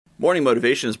Morning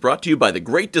Motivation is brought to you by The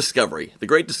Great Discovery. The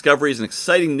Great Discovery is an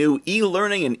exciting new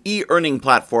e-learning and e-earning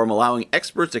platform allowing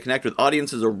experts to connect with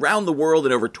audiences around the world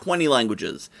in over 20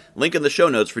 languages. Link in the show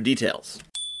notes for details.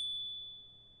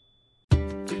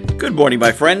 Good morning,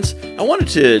 my friends. I wanted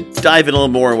to dive in a little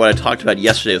more on what I talked about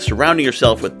yesterday, of surrounding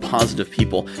yourself with positive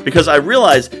people, because I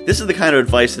realized this is the kind of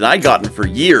advice that I'd gotten for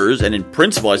years, and in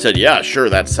principle I said, yeah, sure,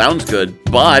 that sounds good,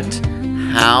 but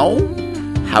how?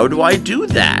 How do I do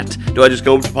that? Do I just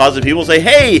go to positive people and say,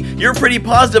 hey, you're pretty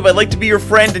positive, I'd like to be your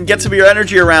friend and get some of your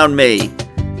energy around me?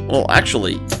 Well,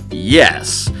 actually,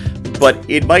 yes. But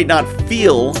it might not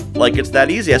feel like it's that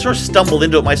easy. I sort of stumbled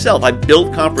into it myself. I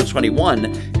built Conference 21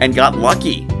 and got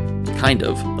lucky. Kind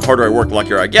of. The harder I work, the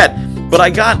luckier I get. But I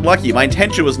got lucky. My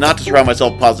intention was not to surround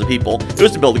myself with positive people. It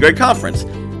was to build a great conference.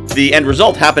 The end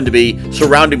result happened to be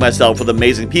surrounding myself with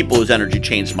amazing people whose energy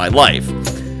changed my life.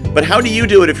 But how do you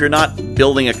do it if you're not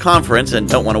building a conference and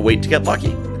don't want to wait to get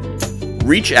lucky?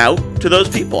 Reach out to those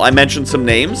people. I mentioned some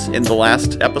names in the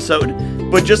last episode,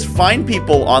 but just find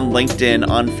people on LinkedIn,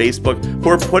 on Facebook, who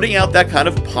are putting out that kind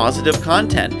of positive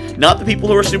content. Not the people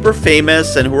who are super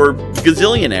famous and who are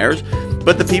gazillionaires,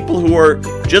 but the people who are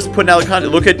just putting out the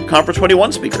content. Look at Conference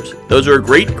 21 speakers. Those are a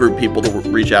great group of people to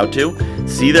reach out to.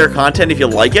 See their content. If you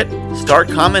like it, start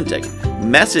commenting.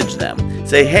 Message them.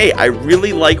 Say, hey, I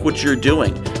really like what you're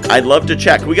doing. I'd love to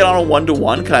check. Can we get on a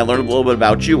one-to-one? Can I learn a little bit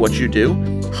about you, what you do?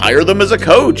 Hire them as a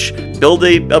coach. Build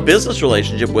a business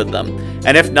relationship with them.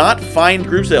 And if not, find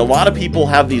groups. A lot of people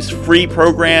have these free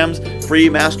programs, free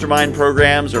mastermind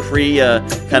programs, or free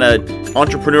kind of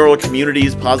entrepreneurial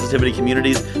communities, positivity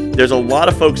communities. There's a lot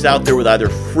of folks out there with either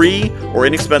free or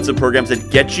inexpensive programs that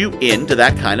get you into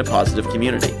that kind of positive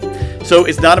community. So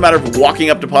it's not a matter of walking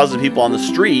up to positive people on the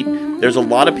street. There's a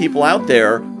lot of people out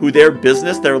there who their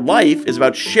business, their life is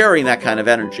about sharing that kind of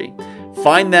energy.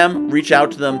 Find them, reach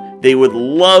out to them. They would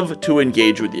love to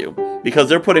engage with you because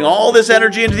they're putting all this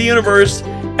energy into the universe,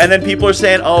 and then people are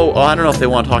saying, oh, I don't know if they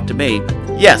want to talk to me.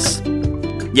 Yes,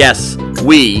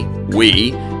 we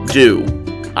do.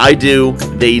 I do,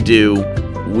 they do,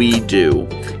 we do.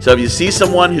 So if you see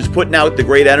someone who's putting out the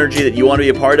great energy that you want to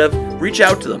be a part of, reach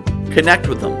out to them, connect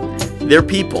with them. They're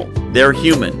people, they're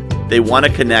human. They want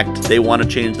to connect, they want to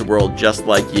change the world just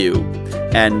like you.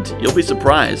 And you'll be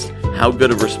surprised how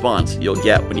good a response you'll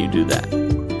get when you do that.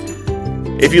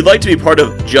 If you'd like to be part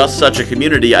of just such a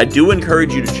community, I do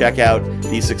encourage you to check out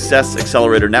the Success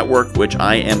Accelerator Network, which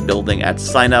I am building at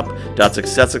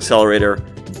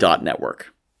signup.successaccelerator.network.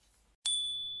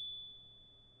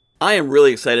 I am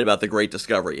really excited about The Great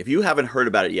Discovery. If you haven't heard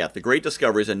about it yet, The Great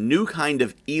Discovery is a new kind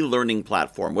of e-learning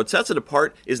platform. What sets it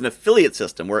apart is an affiliate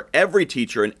system where every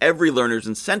teacher and every learner is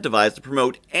incentivized to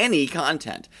promote any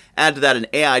content. Add to that an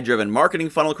AI-driven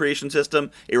marketing funnel creation system,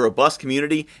 a robust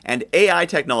community, and AI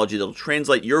technology that will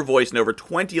translate your voice in over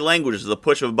 20 languages with the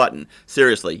push of a button.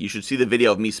 Seriously, you should see the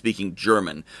video of me speaking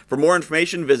German. For more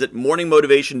information, visit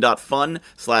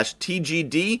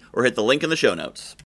morningmotivation.fun/TGD or hit the link in the show notes.